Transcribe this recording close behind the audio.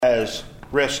has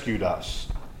rescued us.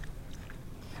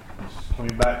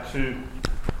 Coming back to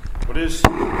what is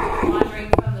wandering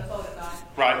from the fold of God.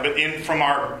 Right, but in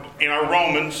our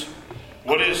Romans,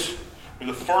 what is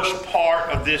the first part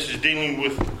of this is dealing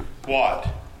with what?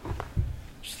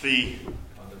 It's the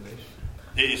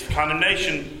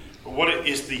condemnation, but what it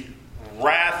is the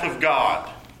wrath of God.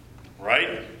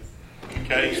 Right?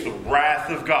 Okay, it's the wrath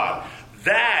of God.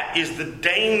 That is the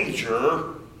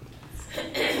danger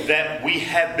that we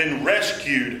have been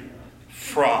rescued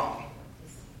from.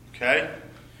 Okay?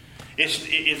 And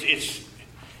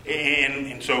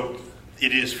so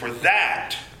it is for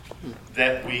that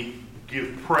we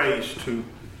give praise to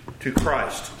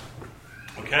Christ.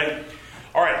 Okay?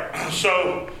 All right.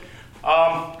 So,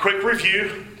 quick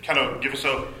review, kind of give us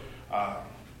a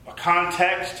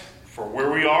context for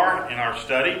where we are in our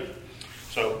study.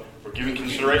 So, we're giving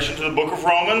consideration to the book of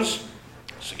Romans,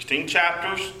 16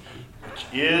 chapters, which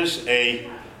is a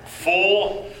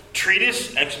full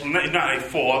treatise, not a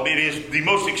full, it is the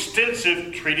most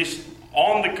extensive treatise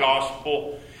on the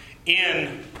gospel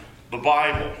in the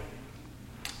Bible.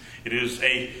 It's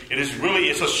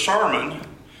a sermon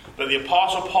that the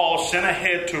Apostle Paul sent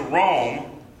ahead to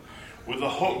Rome with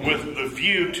the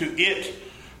view to it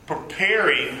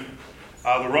preparing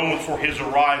the Romans for his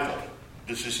arrival.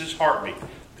 This is his heartbeat.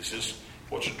 This is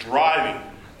what's driving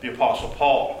the Apostle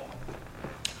Paul.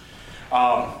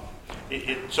 So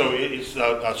it's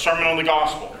a sermon on the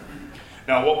gospel.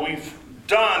 Now, what we've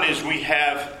done is we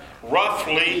have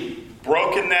roughly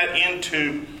broken that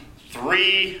into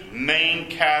three main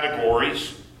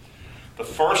categories. The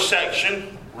first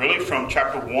section, really from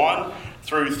chapter 1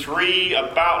 through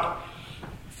about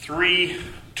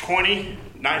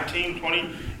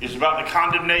 19:20, is about the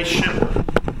condemnation,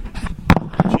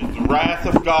 which is the wrath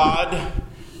of God,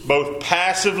 both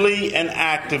passively and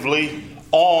actively,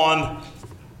 on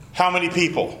how many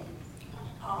people?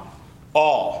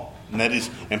 All.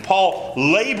 And Paul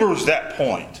labors that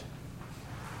point.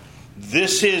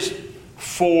 This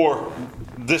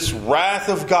wrath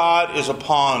of God is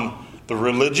upon the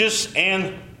religious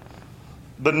and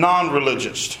the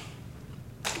non-religious.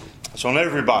 It's on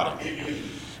everybody.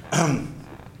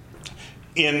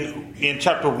 In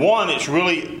chapter 1,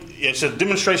 it's a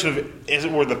demonstration of, as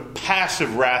it were, the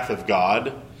passive wrath of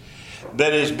God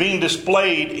that is being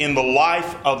displayed in the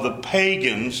life of the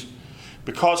pagans,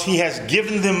 because he has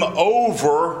given them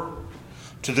over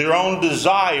to their own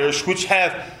desires, which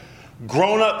have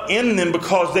grown up in them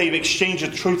because they've exchanged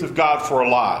the truth of God for a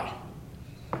lie.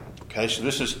 Okay, so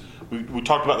we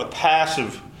talked about the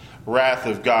passive wrath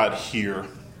of God here.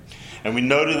 And we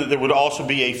noted that there would also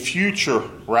be a future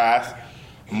wrath,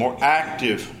 a more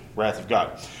active wrath of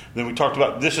God. Then we talked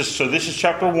about this is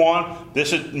chapter 1.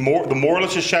 The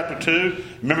moralist is chapter 2.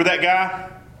 Remember that guy?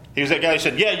 He was that guy who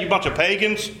said, "Yeah, you bunch of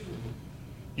pagans,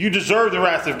 you deserve the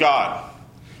wrath of God."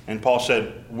 And Paul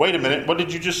said, "Wait a minute, what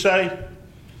did you just say?"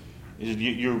 He said,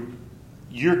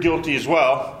 "You're guilty as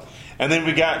well." And then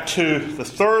we got to the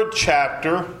third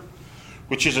chapter,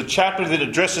 which is a chapter that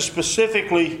addresses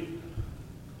specifically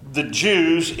the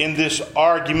Jews in this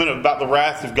argument about the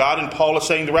wrath of God. And Paul is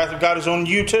saying the wrath of God is on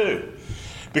you too.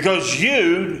 Because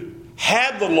you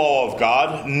had the law of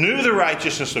God, knew the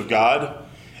righteousness of God,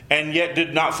 and yet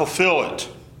did not fulfill it.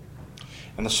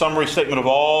 And the summary statement of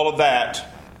all of that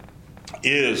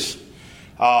is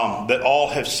that all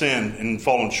have sinned and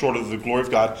fallen short of the glory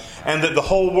of God, and that the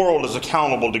whole world is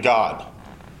accountable to God.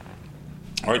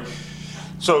 All right.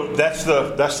 So that's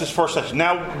this first section.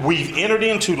 Now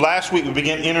last week we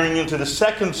began entering into the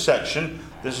second section.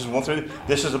 This is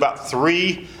about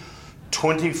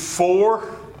 3:24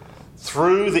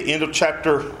 through the end of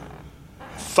chapter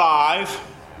 5.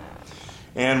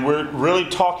 And we're really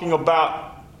talking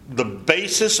about the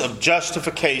basis of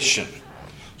justification.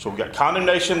 So we've got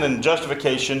condemnation and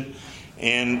justification.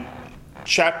 And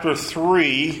chapter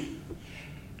 3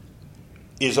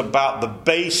 is about the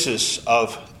basis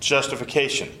of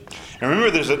justification. And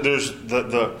remember,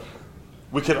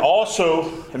 we could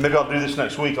also, and maybe I'll do this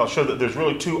next week, I'll show that there's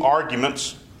really two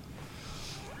arguments.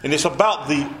 And it's about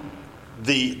the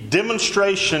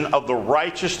demonstration of the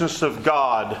righteousness of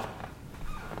God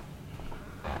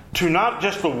to not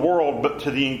just the world, but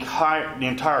to the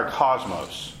entire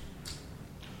cosmos.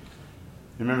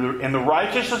 Remember, and the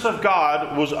righteousness of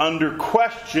God was under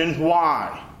question.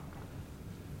 Why?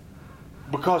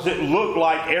 Because it looked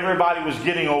like everybody was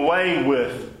getting away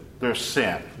with their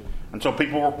sin. And so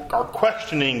people are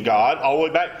questioning God all the way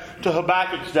back to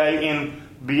Habakkuk's day and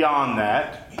beyond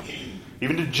that.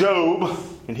 Even to Job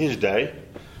in his day.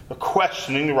 They're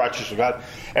questioning the righteousness of God.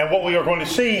 And what we are going to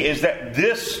see is that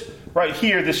this right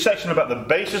here, this section about the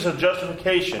basis of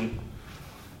justification,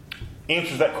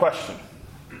 answers that question.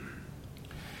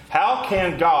 How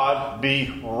can God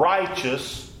be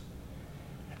righteous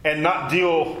and not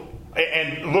deal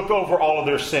and look over all of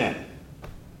their sin?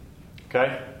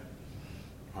 Okay?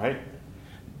 All right?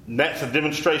 And that's a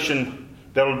demonstration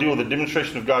that will deal with the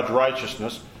demonstration of God's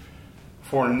righteousness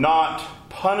for not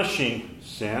punishing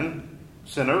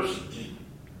sinners.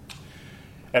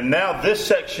 And now this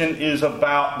section is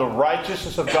about the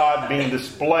righteousness of God being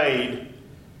displayed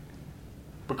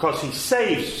because He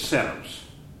saves sinners.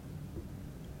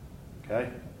 Okay?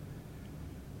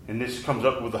 And this comes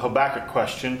up with the Habakkuk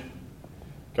question.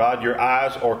 God, your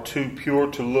eyes are too pure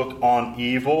to look on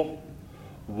evil.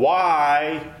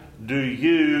 Why do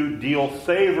you deal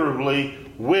favorably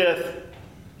with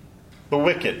the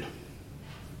wicked?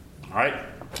 All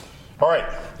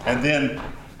right. And then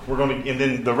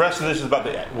the rest of this is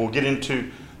we'll get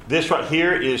into this right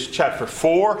here is chapter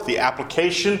 4, the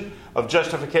application of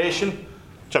justification.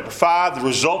 Chapter 5, the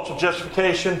results of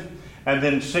justification. And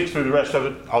then 6 through the rest of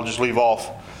it, I'll just leave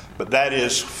off. But that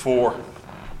is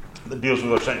that deals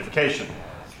with our sanctification.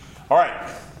 All right.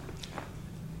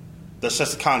 That's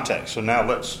just the context. So now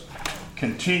let's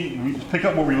continue. Pick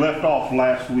up where we left off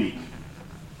last week.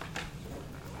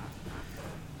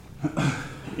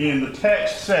 In the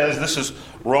text says, this is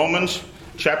Romans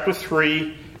chapter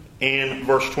 3 and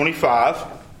verse 25.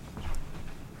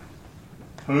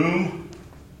 Whom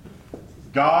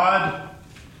God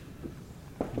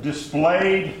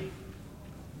displayed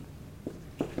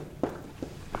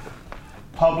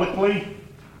publicly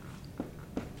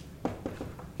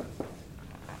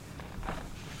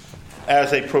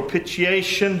as a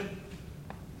propitiation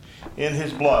in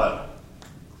His blood.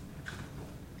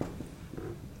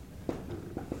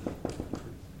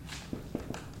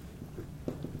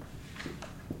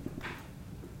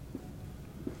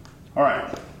 All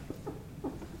right.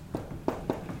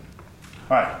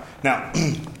 Now,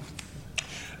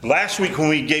 last week when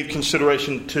we gave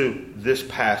consideration to this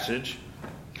passage,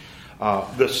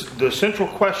 the central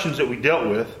questions that we dealt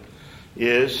with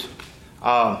is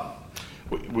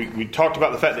we talked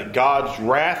about the fact that God's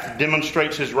wrath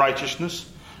demonstrates His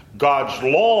righteousness, God's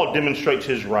law demonstrates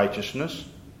His righteousness,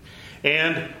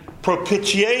 and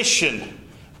propitiation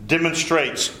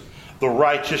demonstrates the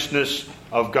righteousness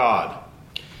of God.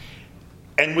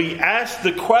 And we asked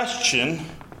the question,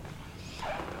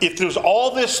 if there's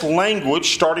all this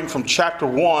language starting from chapter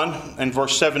 1 and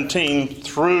verse 17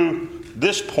 through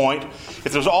this point,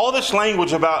 if there's all this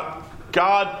language about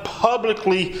God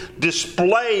publicly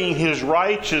displaying His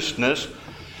righteousness,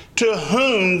 to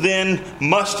whom then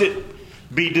must it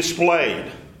be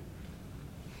displayed?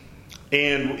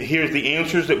 And here's the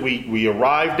answers that we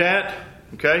arrived at.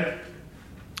 Okay?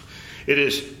 It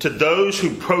is to those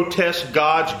who protest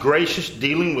God's gracious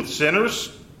dealing with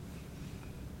sinners.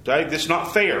 Okay? That's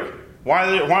not fair. Why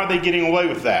are they getting away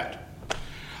with that?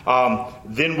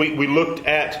 Then we looked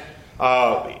at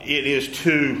it is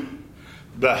to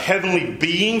the heavenly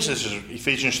beings. This is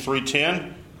Ephesians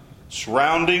 3:10,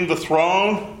 surrounding the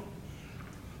throne,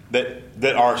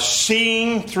 that are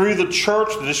seeing through the church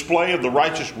the display of the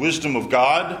righteous wisdom of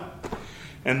God.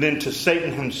 And then to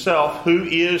Satan himself, who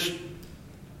is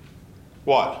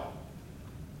what?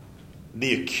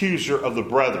 The accuser of the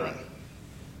brethren.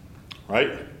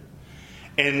 Right?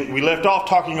 And we left off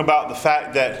talking about the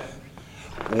fact that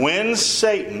when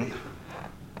Satan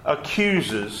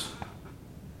accuses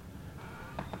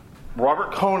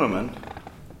Robert Koneman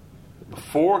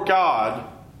before God,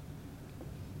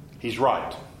 he's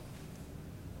right.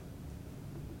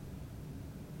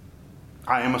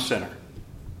 I am a sinner.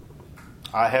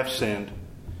 I have sinned,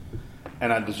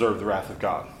 and I deserve the wrath of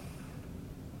God.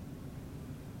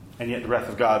 And yet the wrath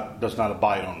of God does not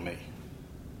abide on me.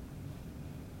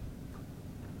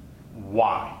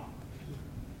 Why?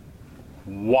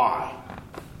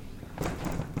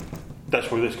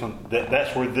 That's where this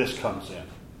comes in.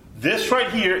 This right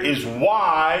here is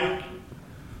why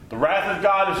the wrath of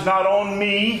God is not on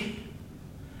me,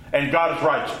 and God is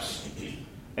righteous.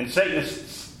 And Satan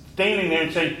is standing there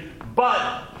and saying,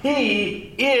 but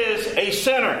he is a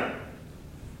sinner.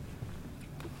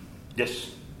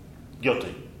 Yes,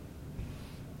 guilty.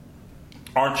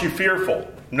 Aren't you fearful?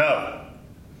 No.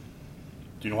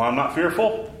 Do you know why I'm not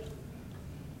fearful?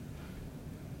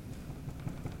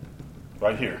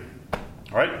 Right here.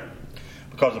 All right?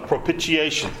 Because of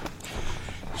propitiation.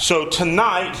 So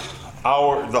tonight,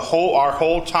 our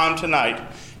whole time tonight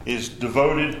is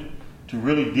devoted to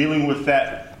really dealing with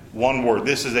that one word.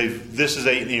 This is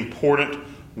an important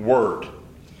word,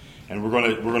 and we're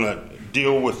going to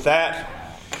deal with that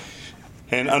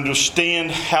and understand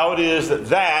how it is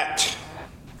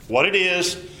what it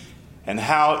is, and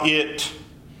how it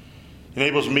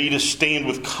enables me to stand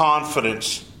with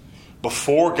confidence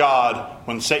before God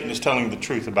when Satan is telling the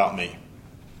truth about me.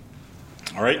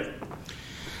 All right?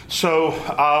 So,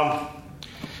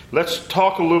 let's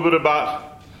talk a little bit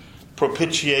about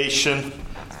propitiation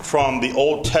from the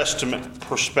Old Testament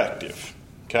perspective.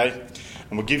 Okay?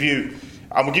 we're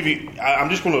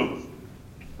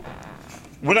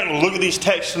not going to look at these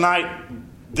texts tonight.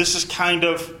 This is kind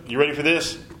of, you ready for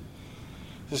this?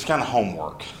 This is kind of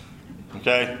homework.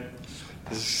 Okay?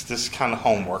 This is kind of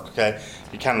homework. Okay?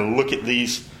 You kind of look at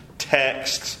these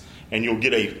texts and you'll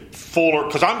get a fuller,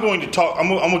 because I'm going to talk, I'm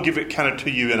going to give it kind of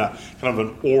to you in a kind of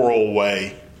an oral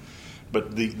way.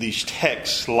 But these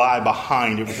texts lie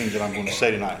behind everything that I'm going to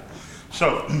say tonight.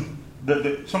 So,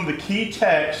 some of the key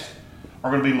texts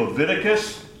are going to be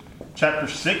Leviticus chapter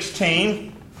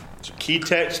 16. It's a key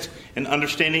text in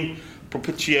understanding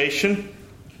propitiation.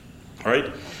 All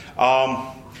right.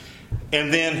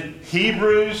 And then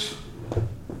Hebrews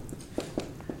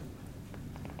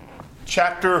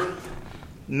chapter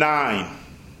 9.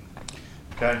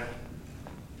 Okay.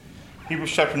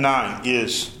 Hebrews chapter 9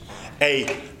 is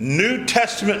a New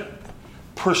Testament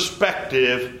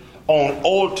perspective on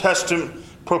Old Testament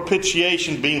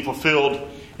propitiation being fulfilled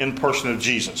in the person of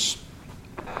Jesus.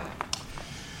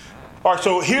 All right,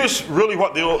 so here's really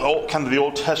what the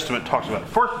Old Testament talks about.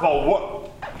 First of all,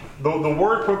 what the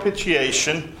word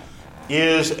propitiation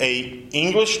is a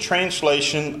English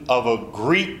translation of a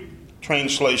Greek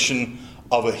translation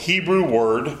of a Hebrew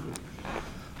word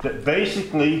that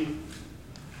basically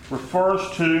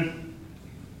refers to,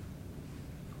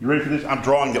 you ready for this? I'm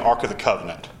drawing the Ark of the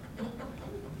Covenant.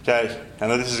 Okay? I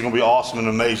know this is going to be awesome and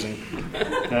amazing.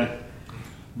 Okay?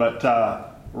 But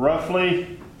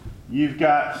roughly, you've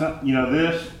got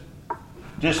this.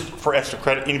 Just for extra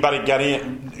credit, anybody got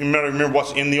in? Remember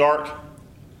what's in the ark?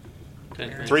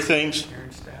 Three things.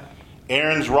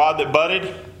 Aaron's rod that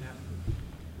budded.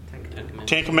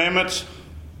 Ten Commandments.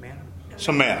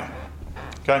 Some manna.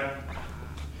 Okay?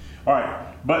 All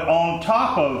right. But on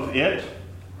top of it,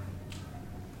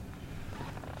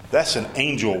 that's an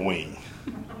angel wing.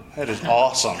 That is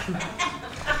awesome.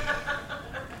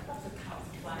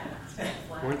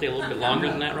 Weren't they a little bit longer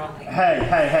than that, Rob? Hey.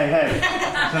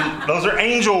 Those are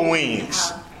angel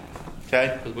wings.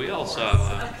 Okay? Because we all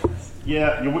saw...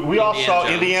 yeah, we all saw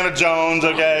Indiana Jones.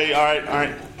 Okay, all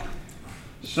right.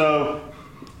 So,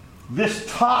 this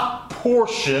top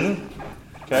portion,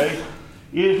 okay,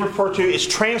 is referred to, it's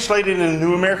translated in the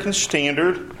New American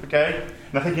Standard, okay,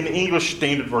 and I think in the English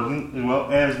Standard Version as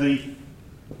well, as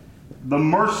the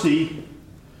mercy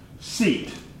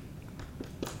seat.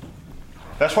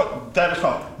 That's what that is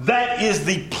called. That is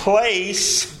the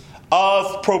place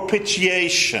of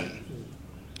propitiation.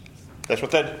 That's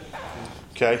what that.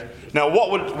 Okay. Now,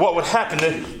 what would happen?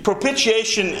 The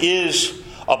propitiation is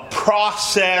a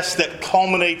process that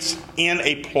culminates in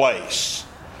a place.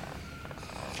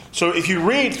 So, if you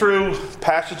read through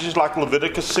passages like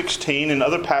Leviticus 16 and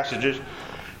other passages,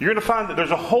 you're going to find that there's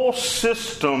a whole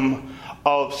system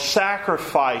of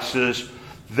sacrifices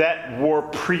that were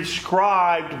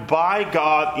prescribed by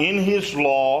God in His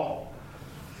law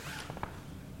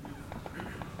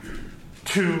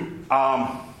to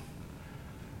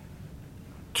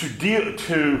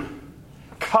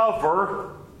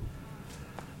cover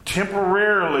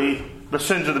temporarily the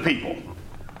sins of the people.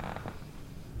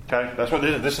 Okay, that's what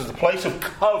this is. This is the place of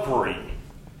covering.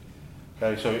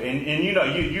 Okay, so and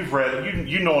you've read it.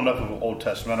 You know enough of the Old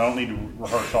Testament. I don't need to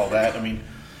rehearse all that. I mean,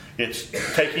 it's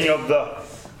taking of the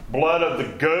blood of the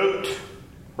goat,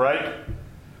 right?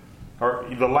 Or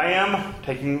the lamb,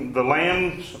 taking the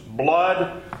lamb's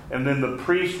blood, and then the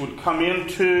priest would come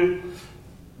into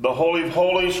the Holy of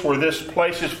Holies, where this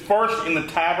place is first in the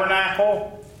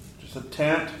tabernacle, just a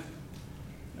tent,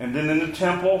 and then in the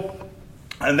temple,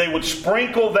 and they would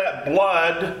sprinkle that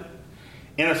blood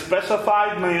in a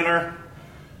specified manner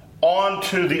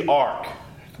onto the ark,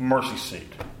 the mercy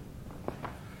seat.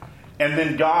 And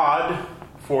then God,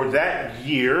 for that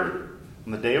year,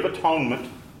 on the Day of Atonement,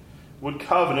 would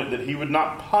covenant that He would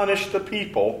not punish the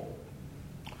people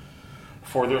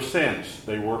for their sins.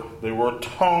 They were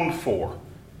atoned for.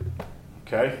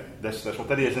 Okay? That's what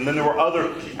that is. And then there were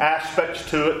other aspects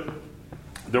to it.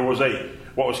 There was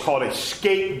what was called a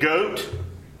scapegoat,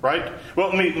 right? Well,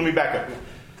 let me back up.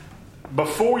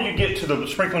 Before you get to the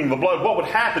sprinkling of the blood, what would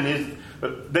happen is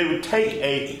they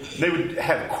would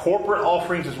have corporate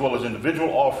offerings as well as individual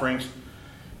offerings,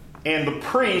 and the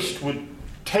priest would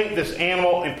take this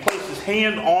animal and place his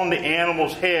hand on the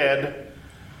animal's head,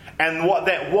 and what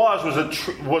that was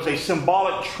a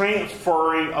symbolic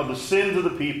transferring of the sins of the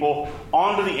people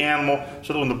onto the animal,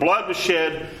 so that when the blood was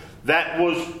shed, that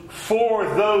was for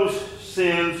those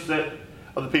sins that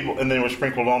of the people, and then it was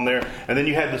sprinkled on there. And then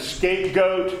you had the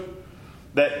scapegoat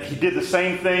that he did the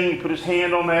same thing. He put his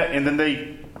hand on that, and then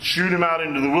they shoot him out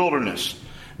into the wilderness.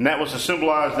 And that was to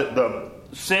symbolize that the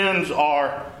sins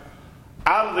are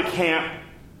out of the camp,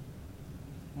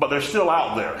 but they're still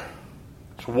out there.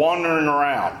 It's wandering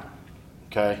around.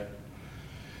 Okay?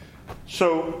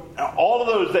 So all of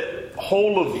those, that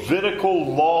whole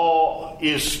Levitical law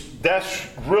that's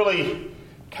really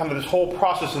kind of this whole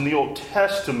process in the Old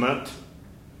Testament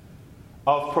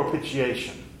of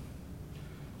propitiation.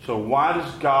 So why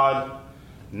does God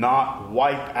not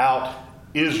wipe out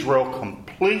Israel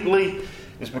completely?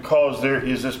 It's because there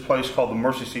is this place called the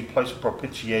mercy seat, place of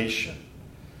propitiation.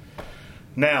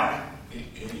 Now,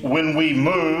 when we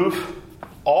move,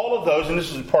 all of those, and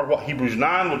this is part of what Hebrews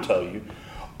 9 will tell you,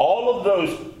 all of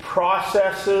those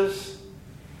processes,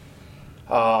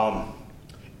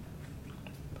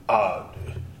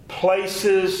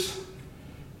 places,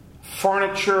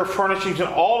 furniture, furnishings, and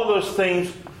all of those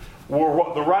things were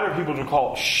what the writer of Hebrews would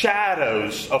call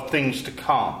shadows of things to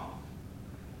come.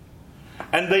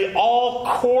 And they all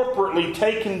corporately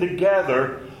taken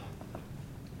together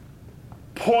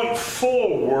point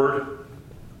forward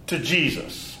to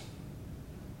Jesus.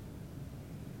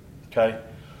 Okay?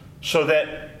 So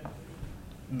that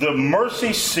the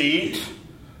mercy seat,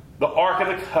 the Ark of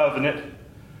the Covenant,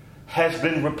 has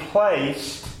been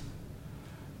replaced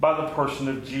by the person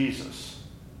of Jesus.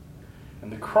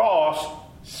 And the cross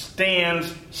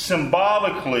stands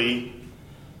symbolically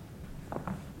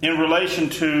in relation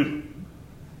to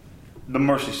the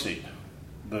mercy seat,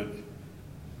 the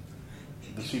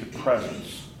seat of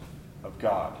presence of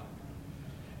God.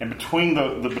 And between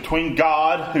between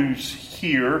God who's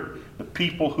here, the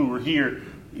people who are here,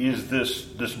 is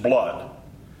this blood.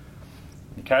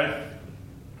 Okay?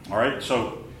 All right,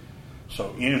 so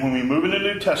when we move into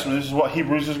the New Testament, this is what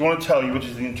Hebrews is going to tell you, which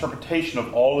is the interpretation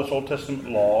of all this Old Testament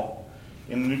law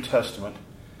in the New Testament,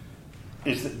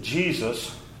 is that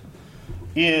Jesus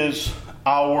is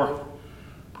our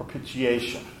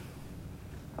propitiation.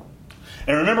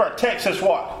 And remember, our text says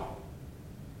what?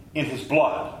 In His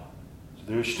blood. So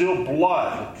there is still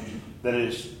blood that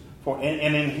is for,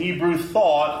 and in Hebrew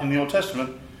thought in the Old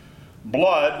Testament,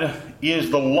 blood is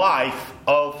the life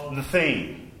of the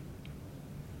thing.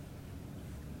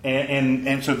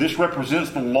 And so this represents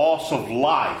the loss of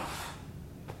life.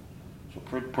 So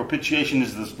propitiation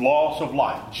is this loss of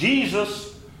life.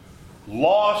 Jesus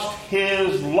lost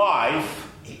His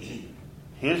life,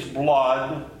 His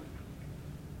blood,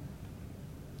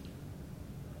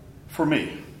 for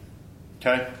me.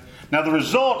 Okay? Now the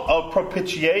result of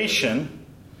propitiation,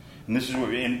 and this is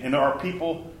and there are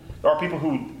people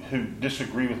who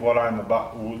disagree with what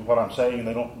I'm saying, and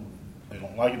they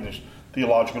don't like it. There's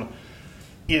theological,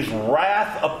 is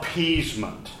wrath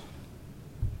appeasement.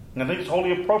 And I think it's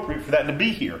wholly appropriate for that to be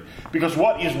here. Because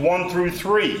what is 1 through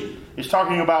 3? It's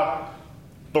talking about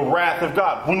the wrath of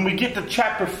God. When we get to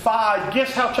chapter 5,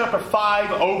 guess how chapter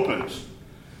 5 opens? It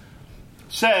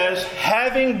says,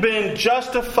 having been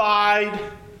justified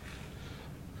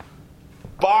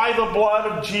by the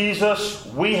blood of Jesus,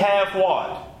 we have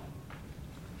what?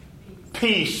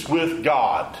 Peace with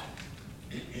God.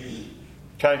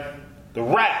 Okay? The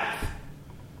wrath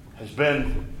has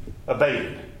been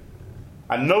abated.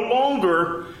 I no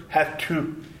longer have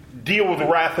to deal with the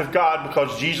wrath of God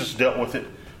because Jesus dealt with it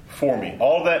for me.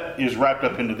 All that is wrapped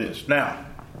up into this. Now,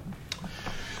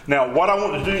 what I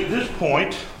want to do at this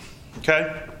point,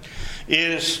 okay,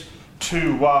 is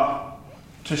to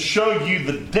show you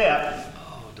the depth.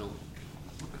 Oh, don't.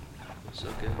 It's so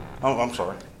good. Oh, I'm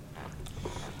sorry.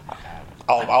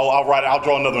 I'll write it. I'll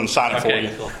draw another one and sign it for you.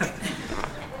 Cool.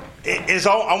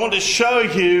 I want to show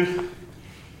you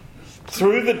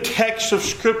through the text of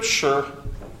Scripture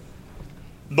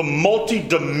the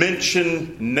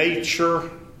multi-dimension nature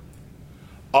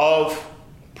of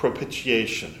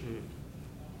propitiation.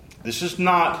 This is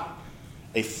not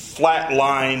a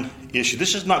flatline issue.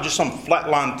 This is not just some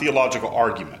flatline theological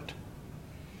argument.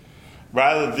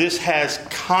 Rather, this has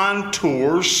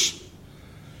contours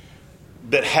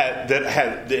that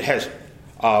has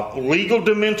legal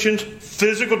dimensions,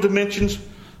 physical dimensions,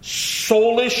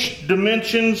 soulish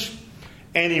dimensions,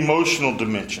 and emotional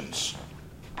dimensions.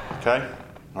 Okay?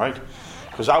 All right?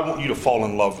 Because I want you to fall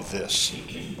in love with this.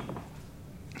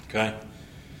 Okay?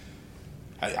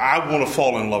 I want to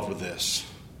fall in love with this.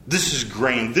 This is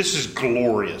grand. This is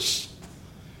glorious.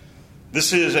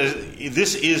 This is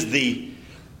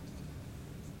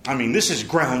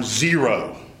ground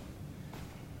zero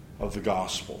of the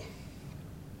gospel.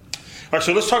 All right,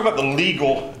 so let's talk about the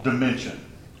legal dimension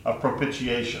of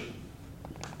propitiation.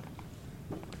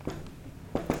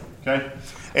 Okay?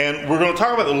 And we're going to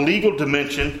talk about the legal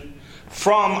dimension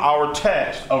from our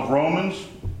text of Romans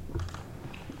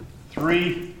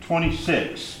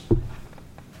 3:26.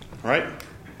 Right?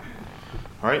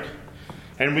 All right?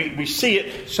 And we see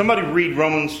it. Somebody read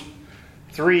Romans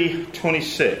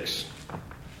 3:26.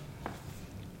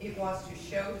 It was to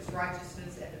show his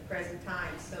righteousness at the present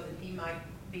time, so that he might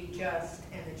be just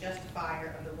and the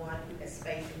justifier of the one who has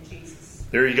faith in Jesus.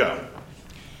 There you go.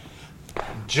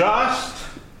 Just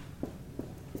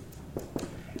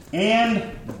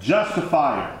and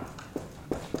justifier.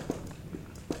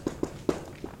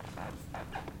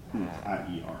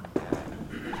 I-E-R.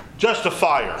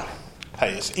 Justifier.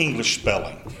 Hey, it's English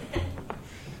spelling.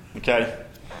 Okay?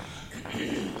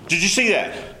 Did you see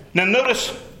that? Now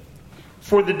notice,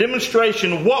 for the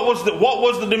demonstration, what was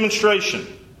the demonstration?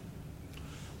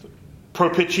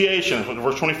 Propitiation. That's what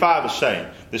verse 25 is saying.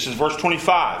 This is verse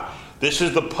 25. This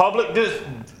is the public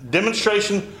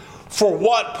demonstration for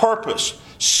what purpose?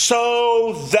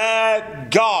 So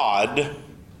that God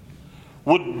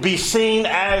would be seen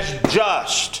as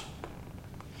just.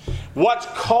 What's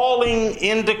calling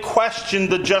into question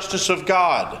the justice of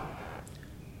God?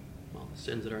 All the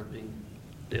sins that aren't being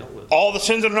dealt with. All the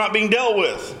sins that are not being dealt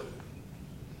with.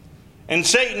 And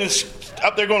Satan is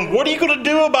up there going, what are you going to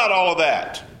do about all of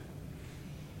that?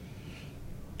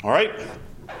 All right?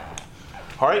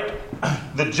 All right?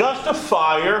 The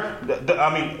justifier,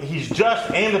 he's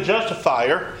just and the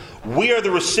justifier. We are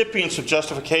the recipients of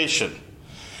justification.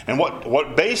 And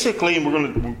what basically,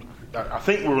 and I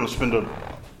think we're going to spend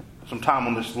some time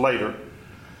on this later.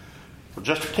 What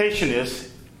justification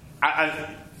is,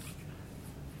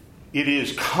 it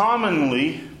is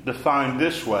commonly defined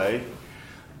this way.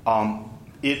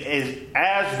 It is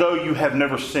as though you have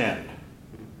never sinned.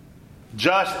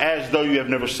 Just as though you have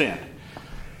never sinned.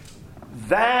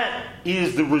 That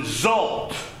is the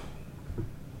result.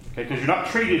 Okay, because you're not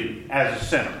treated as a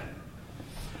sinner.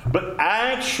 But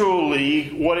actually,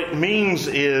 what it means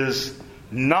is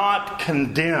not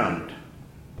condemned.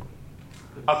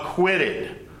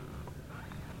 Acquitted.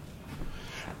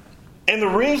 And the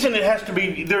reason it has to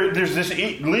be, there's this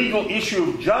legal issue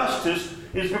of justice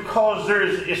is because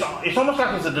it's almost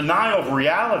like it's a denial of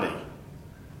reality.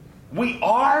 We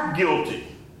are guilty.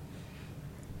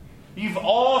 You've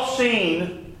all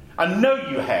seen, I know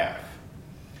you have,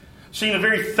 seen a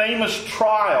very famous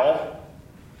trial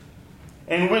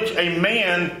in which a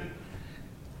man,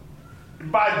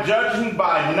 by judging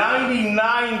by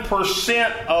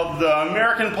 99% of the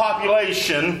American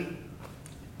population,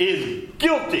 is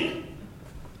guilty.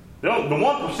 The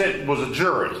 1% was a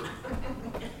jury.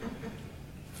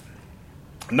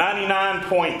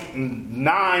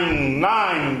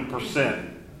 99.99%.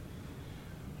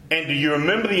 And do you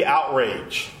remember the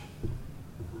outrage?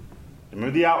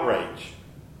 Remember the outrage?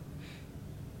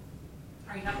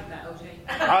 Are you talking about OJ?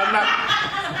 I'm not.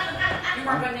 You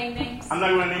weren't going to name names? I'm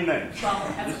not going to name names. Well,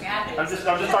 that's okay. I'm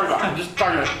just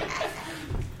talking about.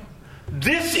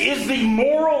 This is the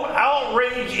moral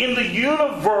outrage in the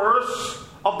universe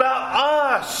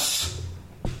about us.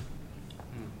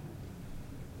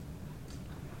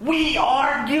 We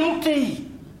are guilty.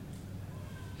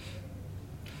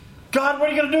 God, what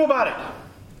are you going to do about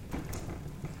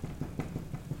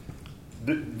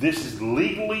it? This is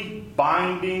legally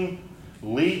binding,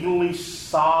 legally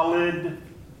solid.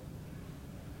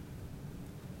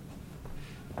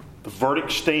 The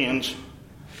verdict stands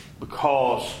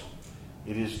because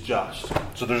it is just.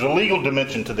 So there's a legal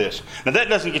dimension to this. Now that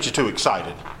doesn't get you too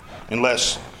excited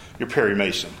unless you're Perry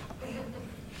Mason.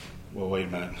 Well, wait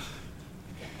a minute.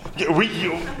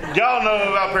 Y'all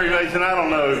know about Perry Mason. I don't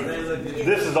know.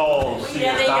 This is all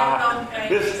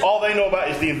CSI. All they know about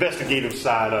is the investigative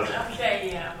side of it.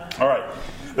 Okay, yeah. All right.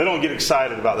 They don't get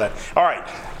excited about that. All right.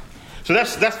 So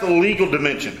that's the legal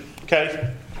dimension.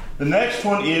 Okay. The next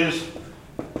one is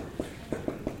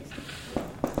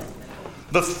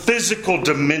the physical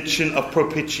dimension of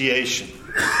propitiation.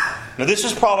 Now, this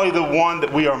is probably the one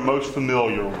that we are most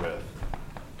familiar with.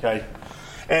 Okay.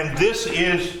 And this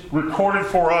is recorded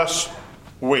for us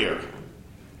where?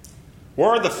 Where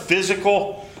are the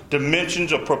physical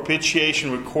dimensions of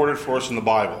propitiation recorded for us in the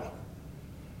Bible?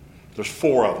 There's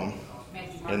 4 of them.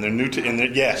 And they're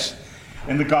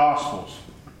in the Gospels.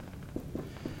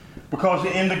 Because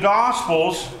in the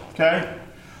Gospels, okay,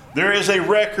 there is a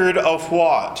record of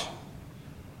what?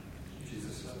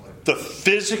 The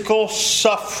physical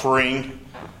suffering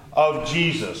of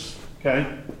Jesus. Okay?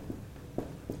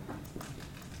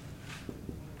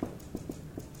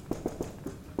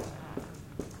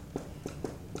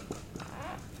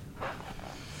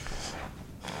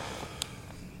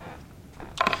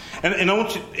 And I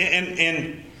want you,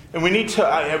 and And we need to,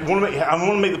 I want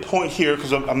to make the point here,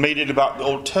 because I made it about the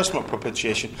Old Testament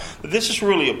propitiation, that this is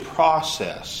really a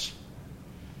process.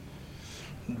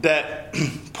 That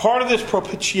part of this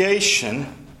propitiation,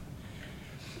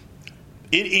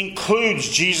 it includes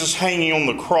Jesus hanging on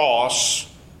the cross,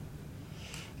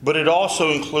 but it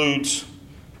also includes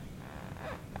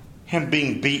Him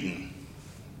being beaten.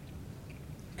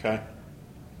 Okay?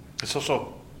 It's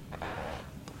also,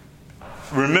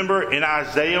 remember in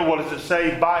Isaiah, what does it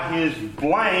say? By His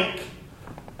blank,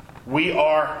 we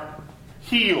are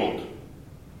healed.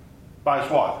 By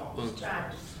His what?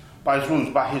 Stripes. By His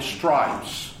wounds, by His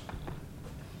stripes.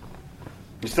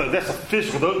 So that's a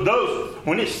physical. Those,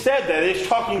 when it said that, it's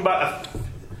talking about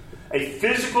a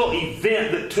physical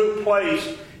event that took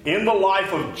place in the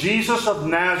life of Jesus of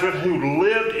Nazareth, who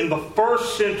lived in the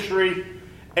 1st century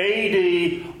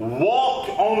A.D.,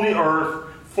 walked on the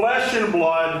earth, flesh and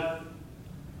blood,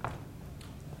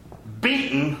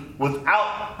 beaten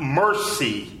without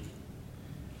mercy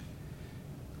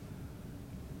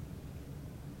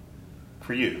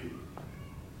for you,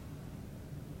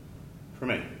 for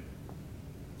me.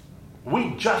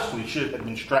 We justly should have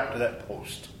been strapped to that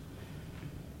post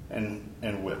and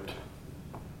whipped.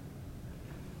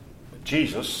 But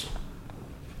Jesus,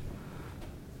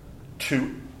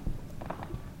 to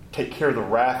take care of the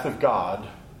wrath of God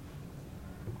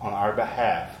on our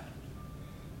behalf,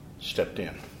 stepped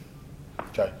in.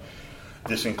 Okay?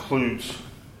 This includes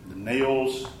the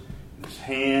nails in His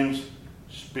hands,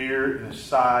 spear in His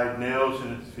side, nails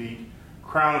in His feet,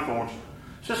 crown of thorns.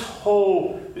 It's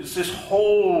this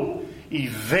whole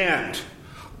event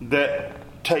that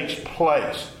takes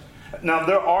place. Now,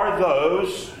 there are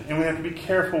those, and we have to be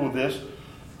careful with this,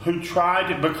 who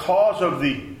try to, because of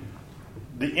the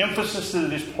emphasis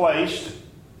that is placed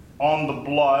on the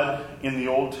blood in the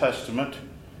Old Testament,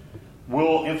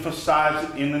 will emphasize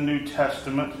it in the New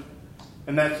Testament,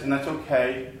 and that's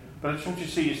okay. But I just want you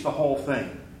to see it's the whole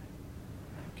thing.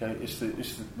 Okay, it's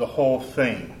the whole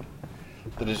thing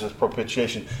that is this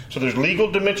propitiation. So there's legal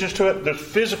dimensions to it. There's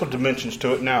physical dimensions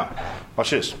to it. Now,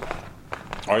 watch this.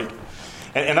 All right,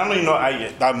 and I don't even know.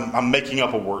 I'm making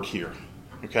up a word here.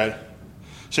 Okay.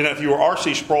 So now, if you were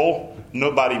R.C. Sproul,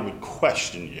 nobody would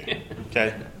question you.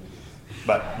 Okay.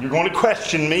 But you're going to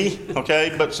question me.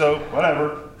 Okay. But so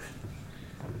whatever.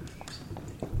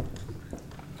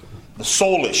 The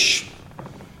soulish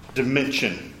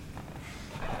dimension.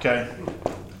 Okay.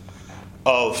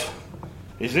 Of.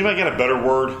 Has anybody got a better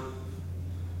word?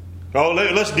 Oh,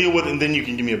 let's deal with it, and then you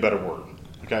can give me a better word.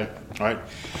 Okay? All right?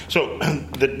 So,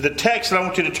 the text that I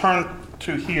want you to turn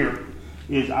to here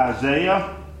is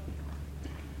Isaiah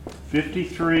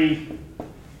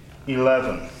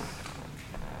 53:11.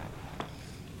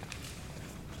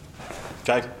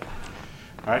 Okay?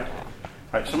 All right?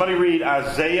 All right, somebody read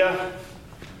Isaiah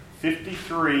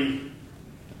 53:11.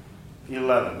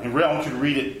 And I want you to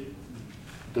read it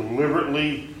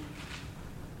deliberately.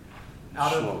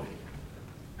 Out of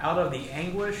the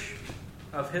anguish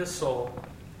of his soul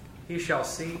he shall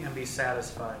see and be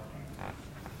satisfied.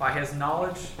 By his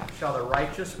knowledge shall the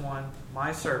righteous one,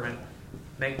 my servant,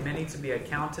 make many to be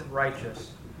accounted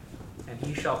righteous, and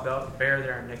he shall bear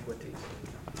their iniquities.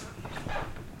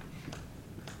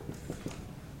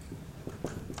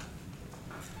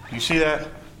 You see that?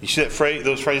 You see that phrase,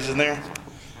 those phrases in there?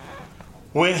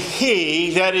 When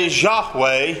He, that is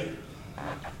Yahweh,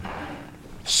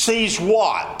 sees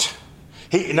what?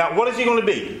 Now, what is He going to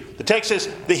be? The text says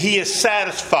that He is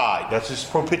satisfied. That's His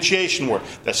propitiation word.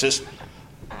 That's His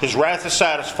wrath is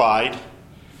satisfied.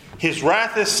 His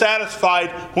wrath is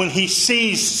satisfied when He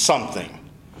sees something.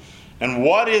 And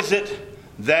what is it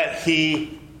that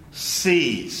He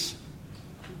sees?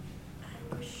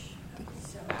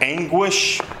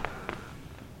 Anguish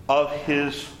of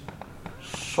His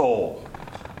soul.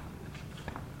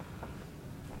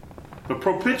 The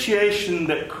propitiation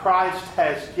that Christ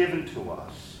has given to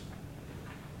us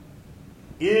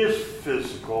is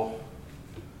physical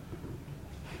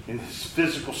in His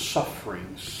physical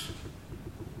sufferings,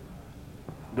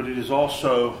 but it is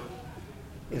also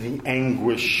in the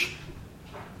anguish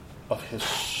of His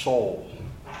soul.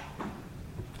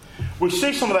 We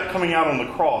see some of that coming out on the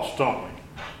cross, don't we?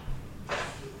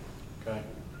 Okay.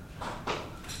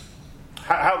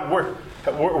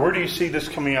 Where do you see this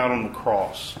coming out on the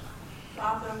cross?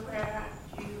 Father,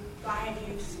 why have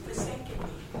you forsaken me?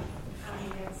 I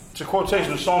mean, it's a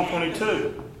quotation of Psalm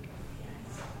 22.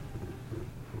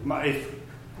 Yes.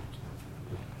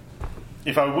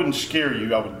 If I wouldn't scare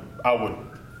you, I would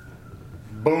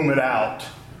boom it out.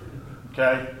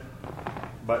 Okay?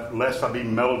 But lest I be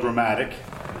melodramatic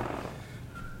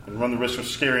and run the risk of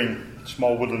scaring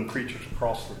small woodland creatures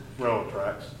across the railroad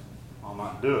tracks. I'll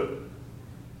not do it.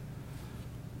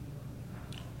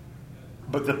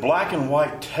 But the black and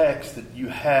white text that you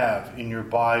have in your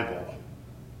Bible,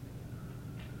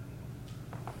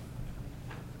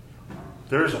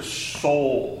 there's a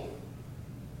soul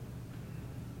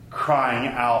crying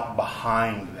out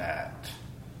behind that.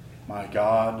 My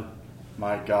God,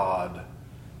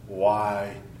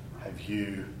 why have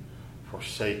you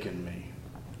forsaken me?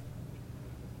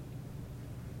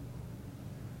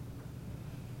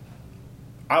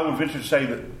 I would venture to say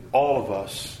that all of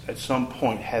us at some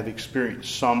point have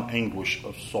experienced some anguish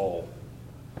of soul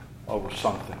over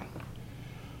something.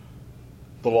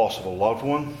 The loss of a loved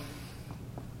one.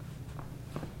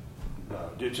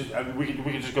 We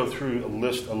could just go through a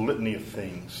litany of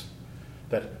things.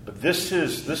 But this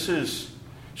is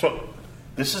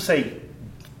a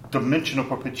dimension of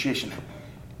propitiation.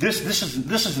 This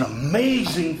is an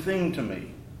amazing thing to me.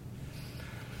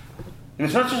 And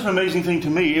it's not just an amazing thing to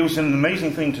me, it was an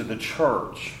amazing thing to the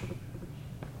church.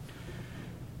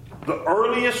 The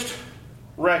earliest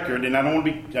record, and I don't want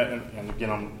to be, and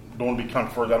again, I don't want to be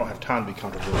controversial, I don't have time to be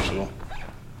controversial.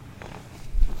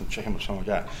 Let's check how much time I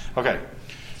got. Okay.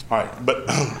 All right. But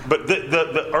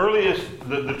the earliest,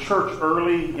 the church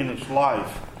early in its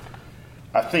life,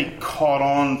 I think caught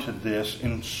on to this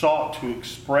and sought to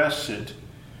express it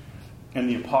in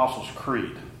the Apostles'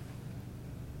 Creed.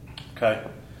 Okay?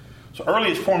 So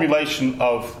earliest formulation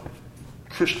of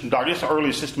Christian doctrine, it's the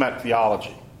earliest systematic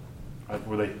theology, right,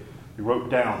 where they wrote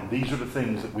down, these are the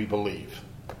things that we believe.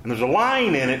 And there's a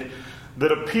line in it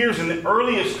that appears in the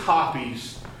earliest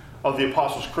copies of the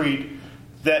Apostles' Creed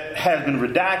that has been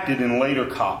redacted in later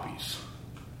copies.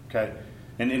 Okay?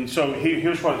 And so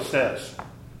here's what it says.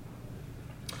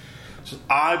 It says,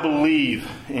 I believe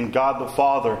in God the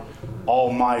Father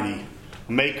Almighty,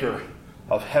 maker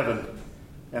of heaven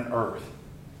and earth,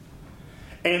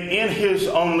 and in His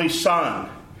only Son,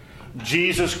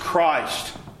 Jesus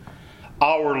Christ,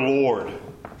 our Lord,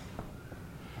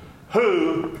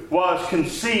 who was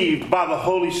conceived by the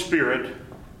Holy Spirit,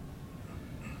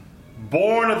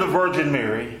 born of the Virgin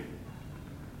Mary,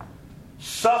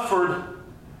 suffered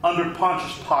under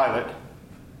Pontius Pilate,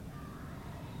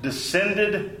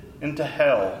 descended into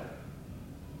hell,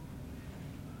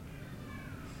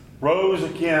 rose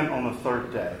again on the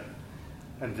third day,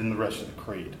 and then the rest of the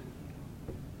creed.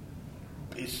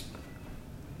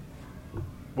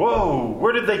 Whoa,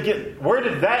 where did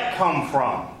that come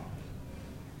from?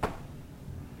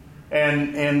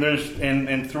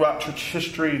 And throughout church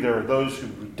history, there are those who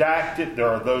redact it. There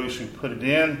are those who put it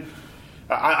in.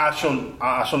 I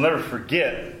shall never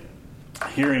forget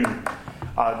hearing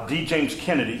D. James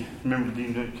Kennedy. Remember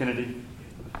D. James Kennedy?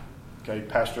 Okay,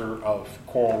 pastor of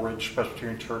Coral Ridge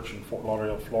Presbyterian Church in Fort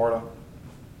Lauderdale, Florida.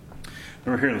 I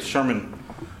remember hearing a sermon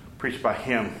preached by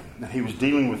him, and he was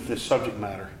dealing with this subject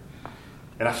matter.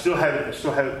 And I still have it.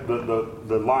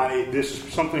 The line. This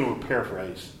is something we'll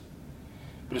paraphrase.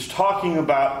 But it's talking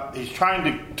about, he's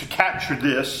trying to capture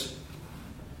this.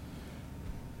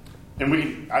 And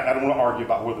I don't want to argue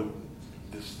about whether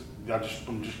this,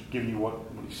 I'm just giving you what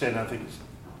he said, and I think it's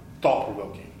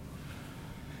thought-provoking.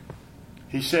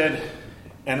 He said,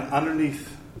 and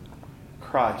underneath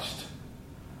Christ,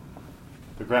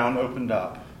 the ground opened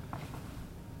up,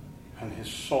 and his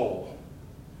soul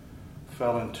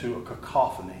fell into a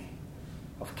cacophony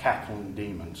of cackling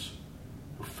demons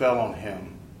who fell on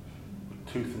him with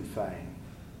tooth and fang.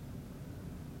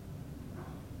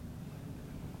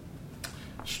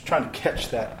 Just trying to catch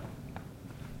that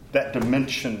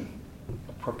dimension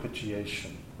of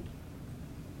propitiation.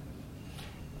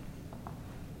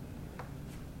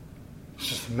 It's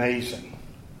just amazing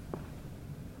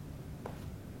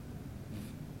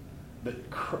that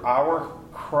our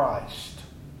Christ,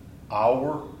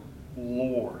 our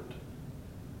Lord,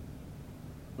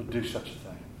 would do such a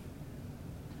thing.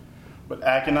 But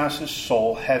agonize his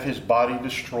soul, have his body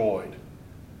destroyed,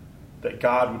 that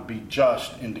God would be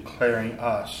just in declaring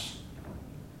us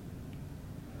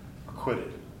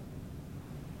acquitted.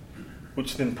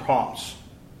 Which then prompts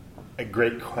a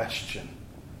great question.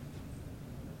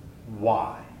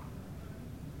 Why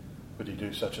would he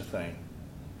do such a thing?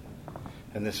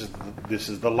 And this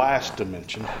is the last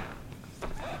dimension.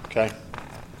 Okay?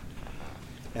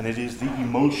 And it is the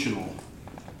emotional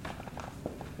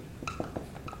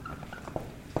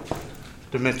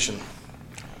dimension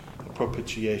of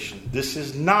propitiation. This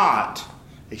is not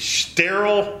a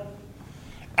sterile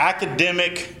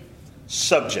academic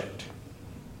subject.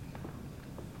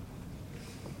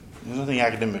 There's nothing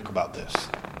academic about this.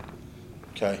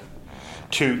 Okay?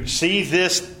 To see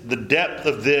this, the depth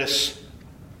of this,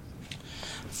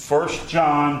 1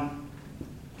 John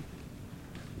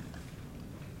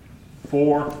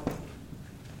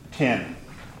 4:10.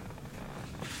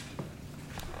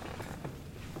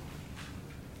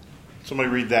 Somebody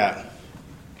read that.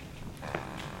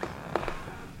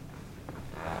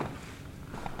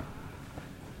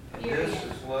 And this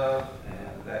is love,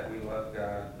 and that we love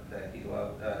God, that He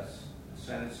loved us, and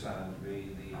sent His Son to be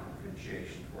the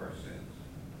propitiation for our sins.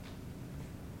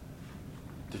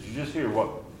 Did you just hear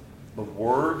what the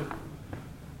Word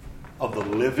of the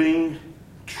living,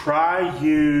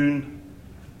 triune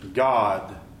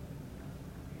God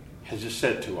has just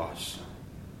said to us?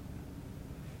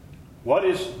 What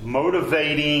is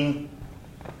motivating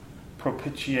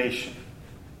propitiation?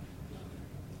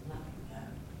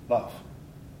 Love.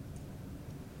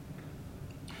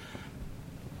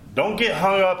 Don't get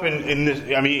hung up in this.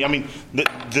 I mean,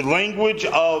 the language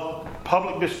of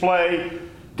public display,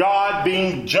 God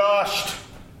being just.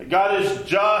 God is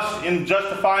just in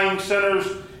justifying sinners.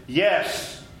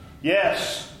 Yes.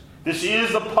 Yes. This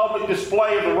is the public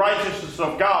display of the righteousness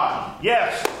of God.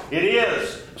 Yes, it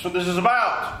is. That's what this is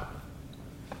about.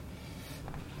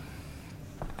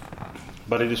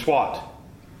 But it is what?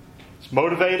 It's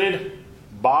motivated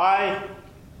by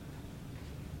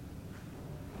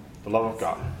the love of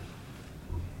God.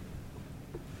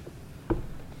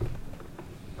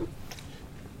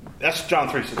 That's John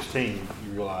 3:16,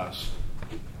 you realize.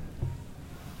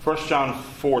 1 John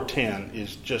 4:10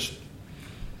 is just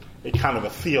a kind of a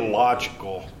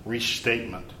theological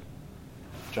restatement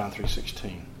of John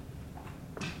 3:16.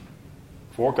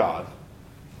 For God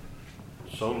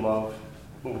so loved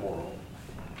the world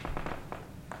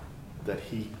that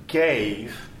He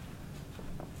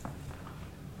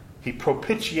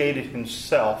propitiated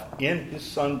Himself in His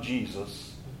Son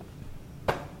Jesus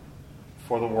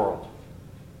for the world.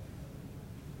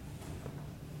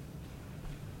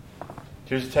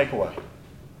 Here's the takeaway.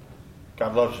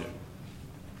 God loves you.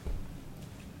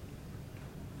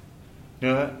 You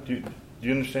know that? Do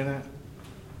you understand that?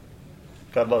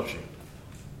 God loves you.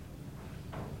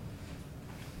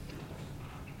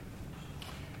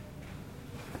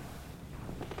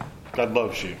 God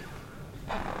loves you.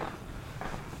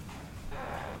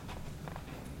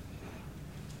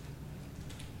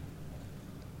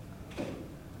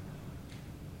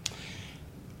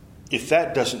 If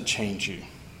that doesn't change you,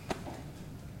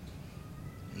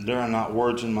 there are not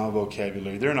words in my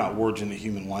vocabulary. There are not words in the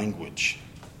human language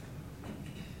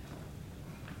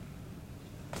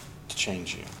to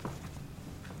change you.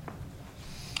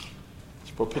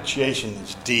 This propitiation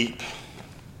is deep.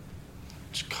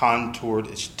 It's contoured.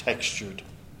 It's textured.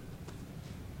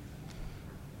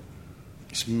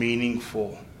 It's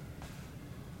meaningful.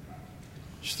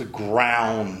 It's the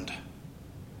ground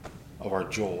of our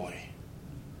joy.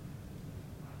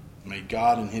 May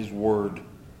God and His Word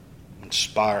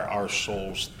inspire our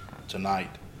souls tonight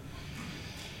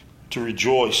to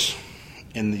rejoice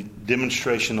in the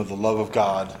demonstration of the love of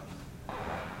God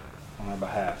on our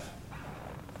behalf.